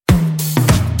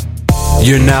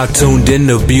You're now tuned in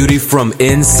to Beauty from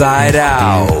Inside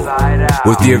Out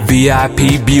with your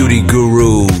VIP beauty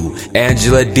guru,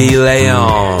 Angela D.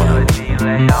 Leon.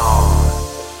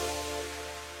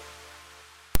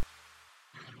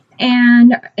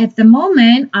 And at the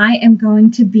moment, I am going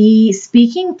to be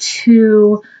speaking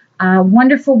to a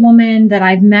wonderful woman that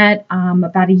I've met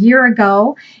about a year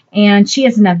ago, and she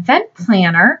is an event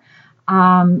planner.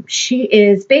 She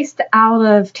is based out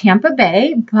of Tampa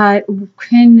Bay, but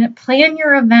can plan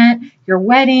your event, your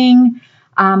wedding,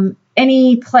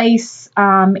 any place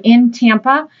in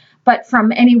Tampa, but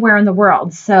from anywhere in the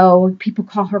world. So people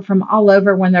call her from all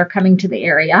over when they're coming to the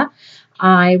area.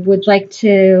 I would like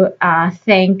to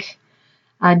thank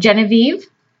Genevieve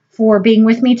for being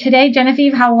with me today.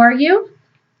 Genevieve, how are you?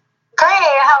 Great.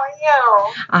 How are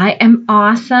you? I am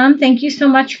awesome. Thank you so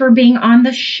much for being on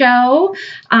the show.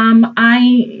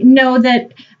 I know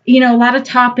that, a lot of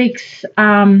topics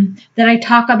that I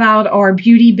talk about are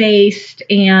beauty-based,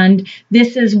 and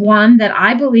this is one that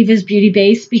I believe is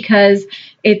beauty-based because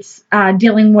it's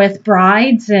dealing with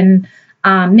brides and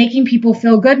making people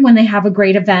feel good when they have a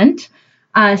great event.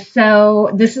 So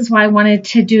this is why I wanted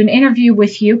to do an interview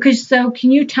with you. So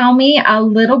can you tell me a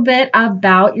little bit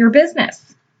about your business?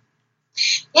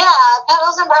 Yeah,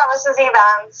 Petals and Promises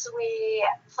events. We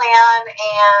plan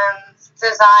and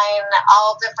design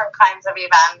all different kinds of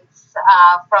events,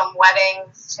 from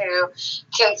weddings to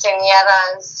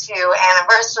quinceañeras to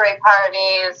anniversary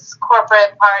parties,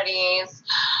 corporate parties.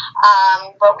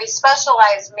 But we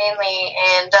specialize mainly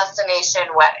in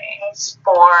destination weddings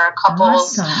for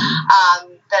couples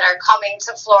that are coming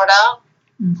to Florida.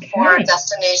 Okay. For a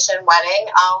destination wedding.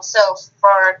 Also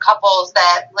for couples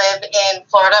that live in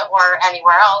Florida or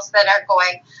anywhere else that are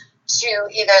going to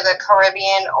either the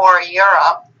Caribbean or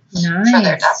Europe for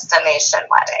their destination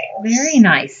weddings. Very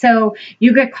nice. So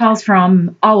you get calls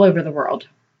from all over the world.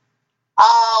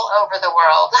 All over the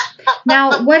world.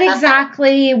 Now, what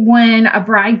exactly when a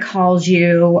bride calls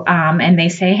you and they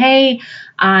say, hey,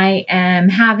 I am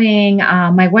having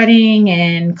my wedding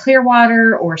in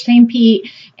Clearwater or St. Pete,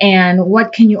 and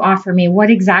what can you offer me? What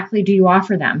exactly do you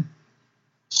offer them?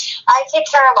 I take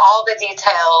care of all the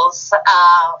details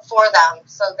for them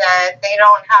so that they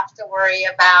don't have to worry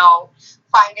about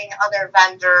finding other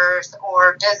vendors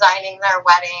or designing their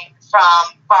wedding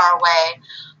from far away.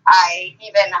 I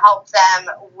even help them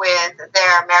with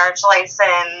their marriage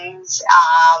license.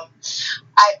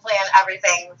 I plan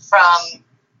everything from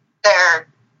their,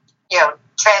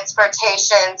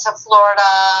 transportation to Florida,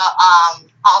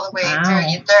 all the way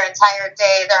through their entire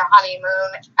day, their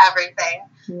honeymoon, everything.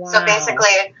 Wow. So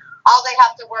basically, all they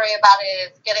have to worry about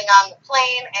is getting on the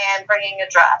plane and bringing a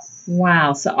dress.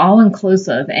 Wow. So all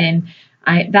inclusive. And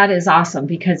that is awesome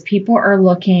because people are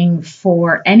looking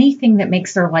for anything that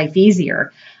makes their life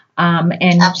easier.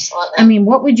 And absolutely. I mean,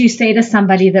 what would you say to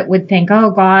somebody that would think,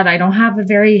 oh God, I don't have a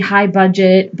very high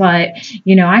budget, but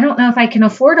I don't know if I can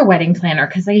afford a wedding planner,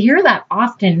 because I hear that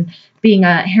often being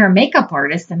a hair and makeup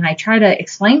artist. And I try to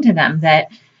explain to them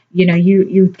that,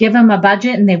 you give them a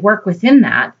budget and they work within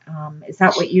that. Is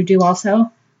that what you do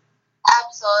also?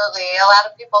 Absolutely. A lot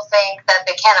of people think that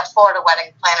they can't afford a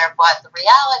wedding planner, but the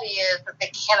reality is that they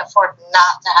can't afford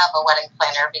not to have a wedding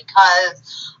planner because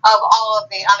of all of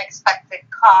the unexpected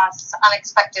costs,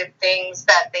 unexpected things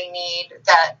that they need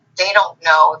that they don't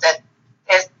know that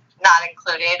is not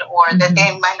included or that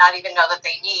they might not even know that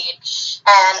they need.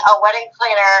 And a wedding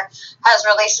planner has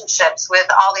relationships with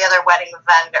all the other wedding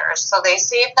vendors. So they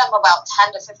save them about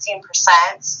 10 to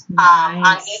 15%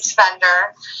 on each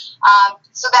vendor.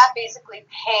 So that basically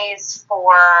pays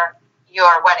for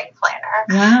your wedding planner.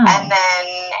 Wow. And then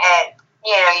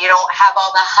you don't have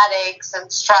all the headaches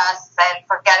and stress and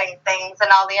forgetting things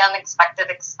and all the unexpected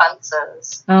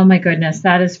expenses. Oh my goodness,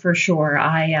 that is for sure.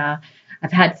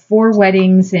 I've had 4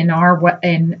 weddings in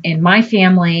my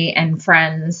family and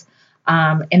friends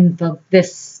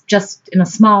just in a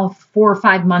small 4 or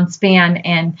 5 month span,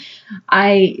 and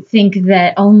I think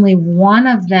that only one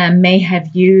of them may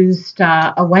have used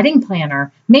a wedding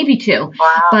planner, maybe 2.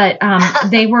 Wow. But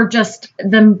they were just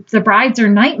the brides are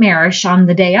nightmarish on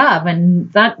the day of,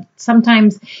 and that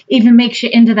sometimes even makes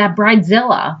you into that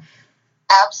bridezilla.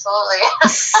 Absolutely.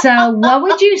 So what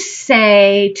would you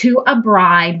say to a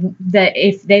bride that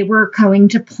if they were going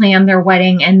to plan their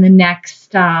wedding in the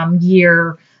next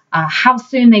year, how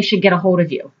soon they should get a hold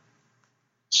of you?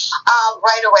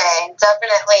 Right away.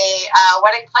 Definitely.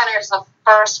 Wedding planner is the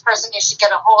first person you should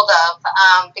get a hold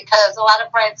of because a lot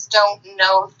of brides don't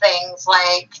know things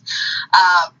like,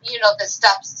 the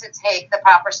steps to take, the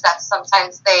proper steps.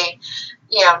 Sometimes they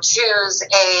choose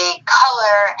a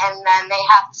color, and then they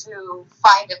have to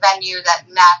find a venue that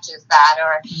matches that,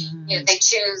 or they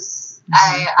choose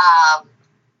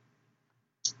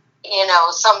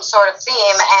some sort of theme,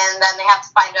 and then they have to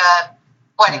find a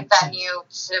wedding venue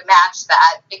to match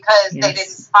that, because they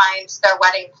didn't find their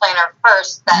wedding planner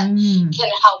first that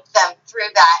can help them through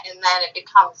that, and then it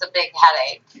becomes a big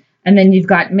headache. And then you've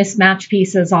got mismatched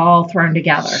pieces all thrown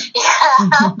together.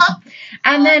 Yeah.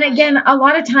 And then again, a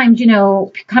lot of times,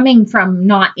 coming from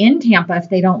not in Tampa, if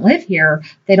they don't live here,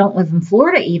 they don't live in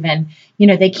Florida even,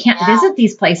 they can't visit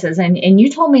these places. And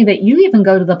you told me that you even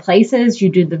go to the places, you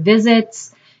do the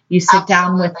visits, you sit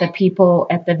down with the people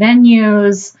at the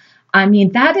venues. I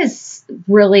mean, that is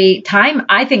really time.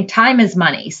 I think time is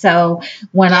money. So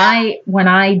when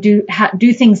I do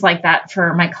things like that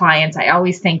for my clients, I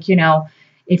always think,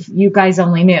 if you guys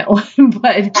only knew,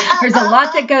 but there's a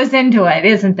lot that goes into it,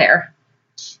 isn't there?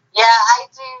 Yeah, I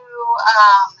do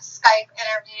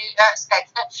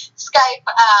Skype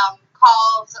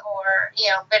calls, or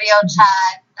video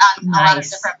chat on a lot of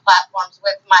different platforms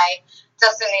with my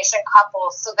destination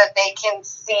couples, so that they can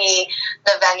see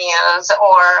the venues.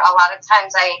 Or a lot of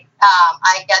times I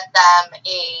get them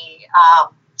a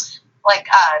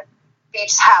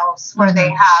beach house where they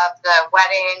have the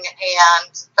wedding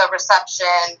and the reception,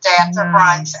 day after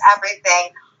brunch,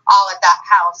 everything all at that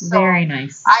house. So very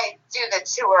nice. I do the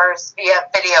tours via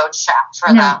video chat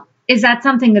for them. Is that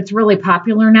something that's really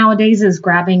popular nowadays, is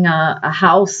grabbing a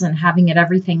house and having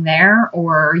everything there?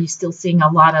 Or are you still seeing a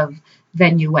lot of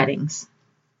venue weddings?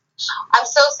 I'm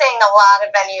still seeing a lot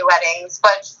of venue weddings,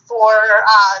 but for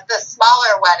the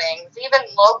smaller weddings,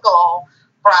 even local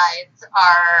brides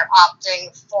are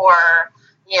opting for,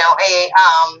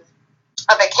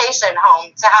 a vacation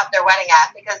home to have their wedding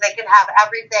at, because they can have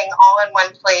everything all in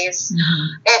one place.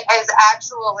 It is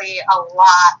actually a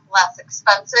lot less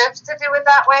expensive to do it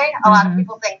that way. A lot of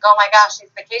people think, oh my gosh,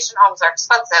 these vacation homes are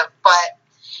expensive, but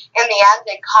in the end,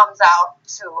 it comes out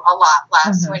to a lot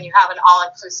less when you have an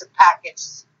all-inclusive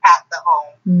package at the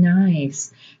home.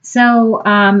 Nice. So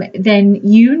then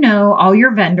all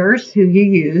your vendors who you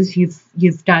use.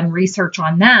 You've done research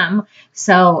on them.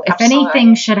 So if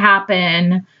anything should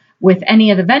happen with any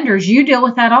of the vendors, you deal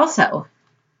with that also.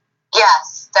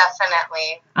 Yes,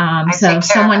 definitely. So if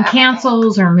someone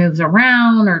cancels or moves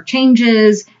around or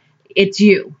changes, it's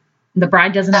you. The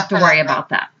bride doesn't have to worry about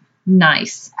that.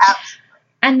 Nice. Absolutely.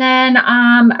 And then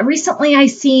recently I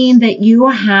seen that you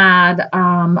had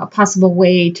a possible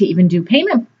way to even do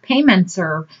payments,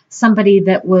 or somebody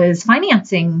that was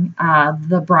financing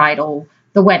the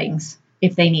weddings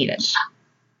if they needed.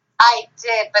 I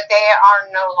did, but they are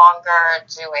no longer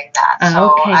doing that.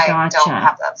 So I don't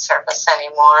have that service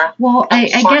anymore. Well,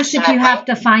 I guess if you have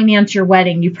to finance your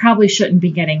wedding, you probably shouldn't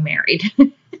be getting married. Yeah,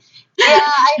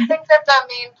 I think that the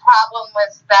main problem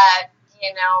was that,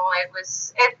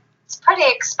 it's pretty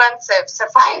expensive to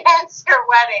finance your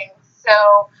wedding.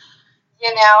 So,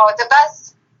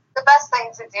 the best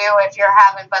thing to do if you're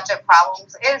having budget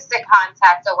problems is to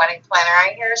contact a wedding planner.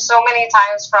 I hear so many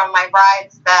times from my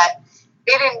brides that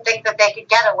they didn't think that they could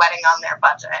get a wedding on their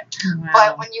budget. Wow.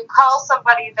 But when you call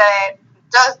somebody that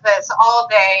does this all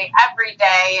day, every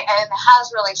day, and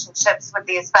has relationships with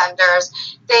these vendors,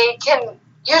 they can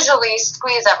usually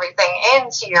squeeze everything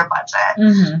into your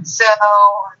budget. So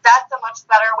that's a much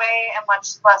better way, a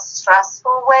much less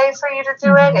stressful way for you to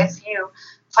do it. If you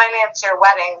finance your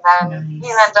wedding, then you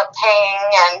end up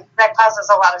paying, and that causes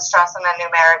a lot of stress in a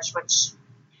new marriage, which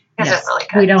isn't really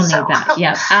good. We don't need that.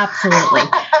 Yeah, absolutely.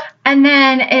 And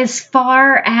then as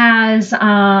far as,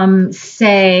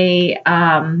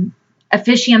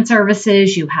 officiant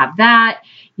services, you have that.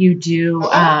 You do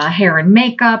hair and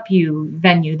makeup. You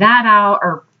venue that out,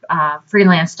 or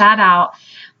freelance that out.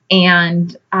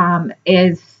 And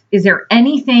is there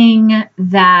anything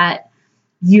that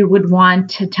you would want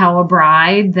to tell a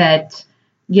bride that,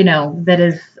 that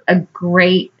is a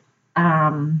great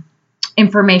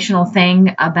informational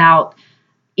thing about,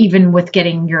 even with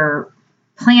getting your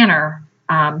planner,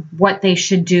 what they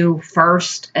should do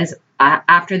first as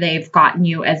after they've gotten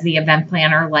you as the event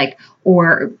planner,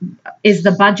 or is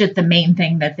the budget the main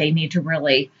thing that they need to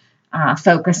really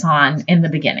focus on in the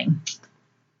beginning?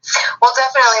 Well,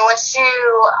 definitely.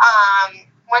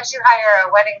 Once you hire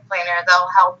a wedding planner, they'll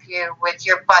help you with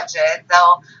your budget.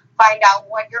 They'll find out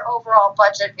what your overall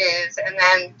budget is, and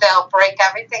then they'll break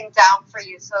everything down for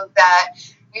you so that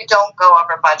you don't go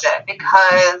over budget.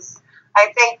 Because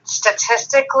I think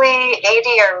statistically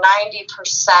 80 or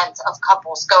 90% of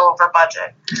couples go over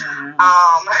budget.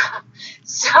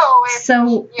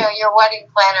 So your wedding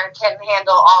planner can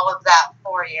handle all of that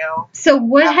for you. So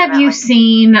what have you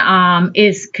seen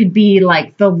could be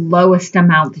like the lowest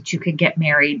amount that you could get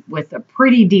married with a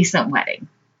pretty decent wedding?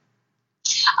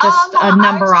 Just a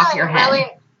number off your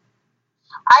head.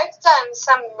 I've done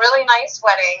some really nice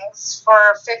weddings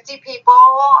for 50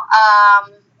 people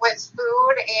with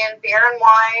food and beer and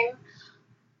wine,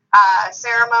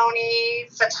 ceremony,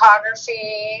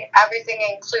 photography, everything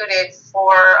included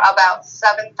for about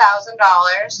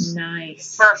 $7,000.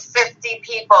 Nice. For 50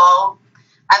 people.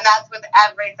 And that's with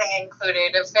everything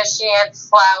included. Officiant,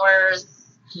 flowers.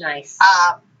 Nice.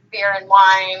 Beer and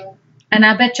wine. And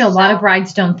I bet you a lot of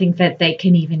brides don't think that they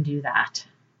can even do that.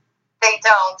 They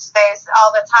don't.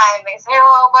 All the time they say,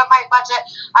 "Oh, what my budget?"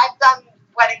 I've done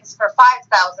weddings for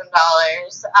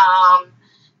 $5,000.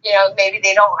 Maybe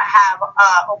they don't have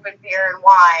open beer and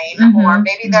wine, or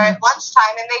maybe they're at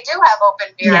lunchtime and they do have open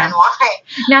beer and wine.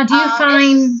 Now, do you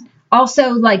find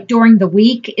also like during the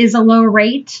week is a low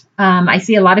rate? I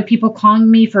see a lot of people calling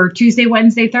me for Tuesday,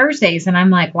 Wednesday, Thursdays, and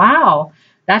I'm like, wow,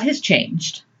 that has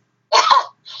changed.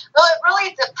 Well, it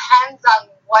really depends on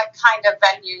what kind of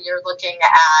venue you're looking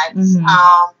at. A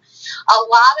lot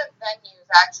of venues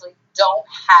actually don't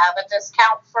have a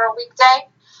discount for a weekday.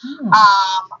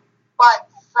 But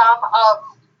some of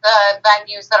the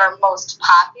venues that are most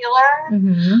popular,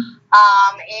 and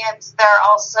they're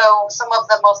also some of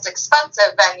the most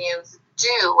expensive venues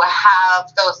do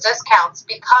have those discounts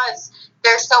because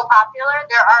they're so popular,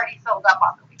 they're already filled up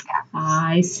on the weekend.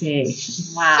 I see.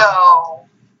 Wow.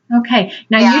 Okay.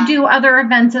 Now you do other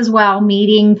events as well,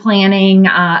 meeting, planning,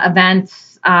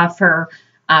 events for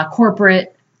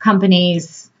corporate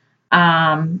companies.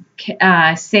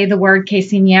 Say the word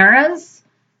quinceañeras.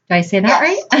 Did I say that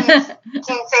right?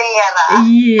 Quinceañera.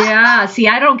 Yeah. See,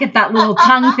 I don't get that little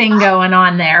tongue thing going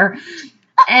on there.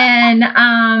 And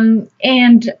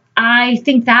I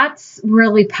think that's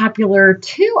really popular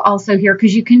too also here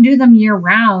because you can do them year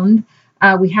round.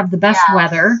 We have the best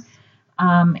weather.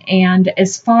 And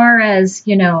as far as,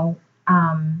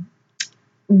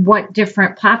 what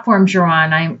different platforms you're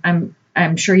on,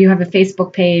 I'm sure you have a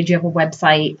Facebook page, you have a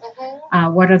website.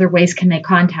 What other ways can they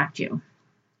contact you?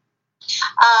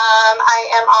 I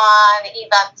am on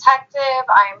Eventective,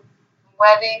 I'm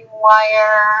Wedding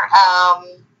Wire,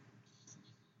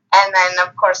 and then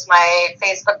of course my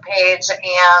Facebook page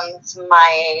and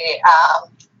my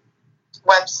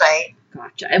website.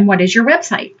 Gotcha. And what is your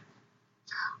website?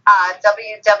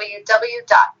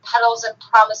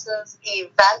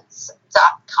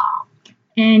 www.petalsandpromisesevents.com.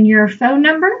 And your phone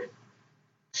number?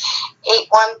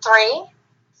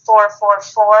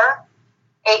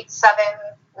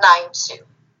 813-444-8792.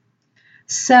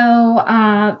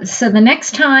 So the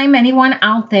next time anyone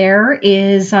out there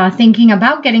is thinking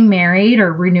about getting married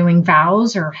or renewing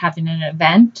vows or having an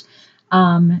event,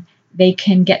 they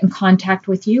can get in contact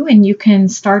with you and you can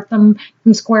start them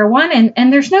from square one.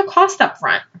 And there's no cost up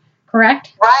front,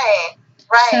 correct? Right.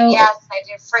 So, yes, I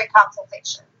do free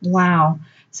consultation. Wow.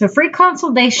 So free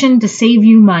consultation to save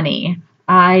you money.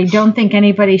 I don't think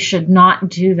anybody should not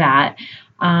do that.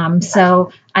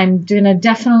 So I'm going to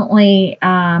definitely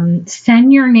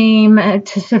send your name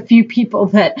to a few people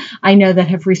that I know that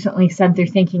have recently said they're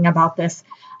thinking about this.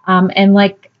 And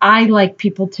I like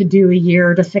people to do a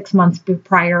year to 6 months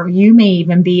prior. You may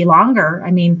even be longer.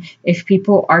 I mean, if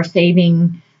people are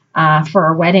saving for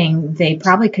a wedding, they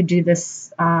probably could do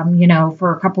this,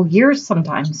 for a couple years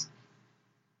sometimes.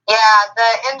 Yeah,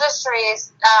 the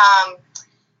industry's,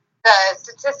 the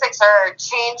statistics are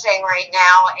changing right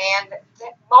now, and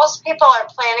most people are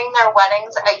planning their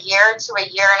weddings a year to a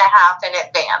year and a half in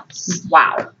advance.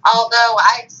 Wow. Although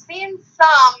I've seen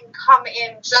some come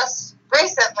in just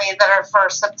recently that are for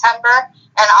September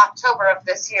and October of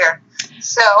this year.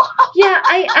 So yeah,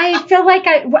 I feel like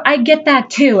I get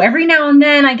that too. Every now and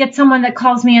then I get someone that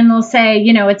calls me and they'll say,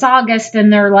 it's August,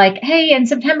 and they're like, hey, in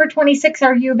September 26th,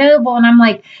 are you available? And I'm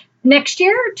like, next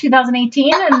year,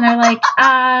 2018? And they're like,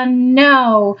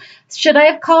 no. Should I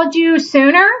have called you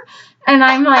sooner? And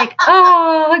I'm like,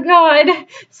 oh, God.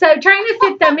 So trying to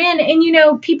fit them in. And,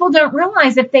 people don't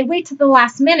realize if they wait to the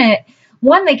last minute,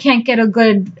 one, they can't get a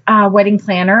good wedding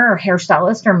planner or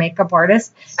hairstylist or makeup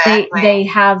artist. Exactly. They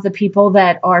have the people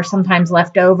that are sometimes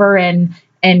left over and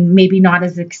maybe not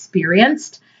as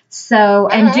experienced. So,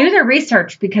 and do the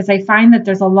research, because I find that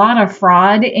there's a lot of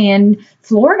fraud in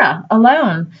Florida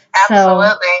alone. Absolutely.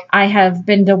 So I have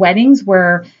been to weddings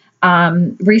where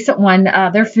recent one,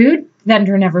 their food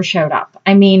vendor never showed up.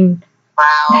 I mean,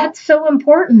 Wow. That's so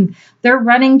important. They're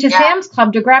running to Sam's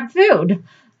Club to grab food.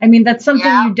 I mean, that's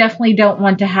something you definitely don't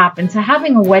want to happen. So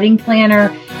having a wedding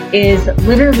planner is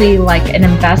literally like an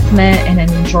investment and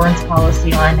an insurance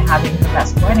policy on having the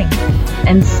best wedding.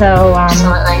 And so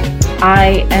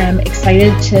I am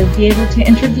excited to be able to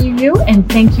interview you. And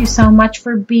thank you so much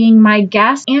for being my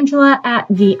guest, Angela at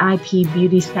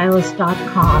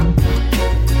VIPBeautyStylist.com.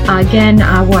 Again,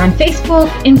 we're on Facebook,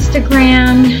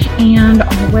 Instagram, and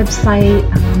our website.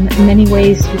 Many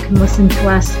ways you can listen to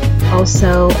us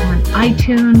also on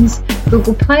iTunes,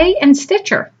 Google Play, and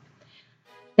Stitcher.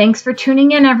 Thanks for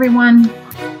tuning in, everyone.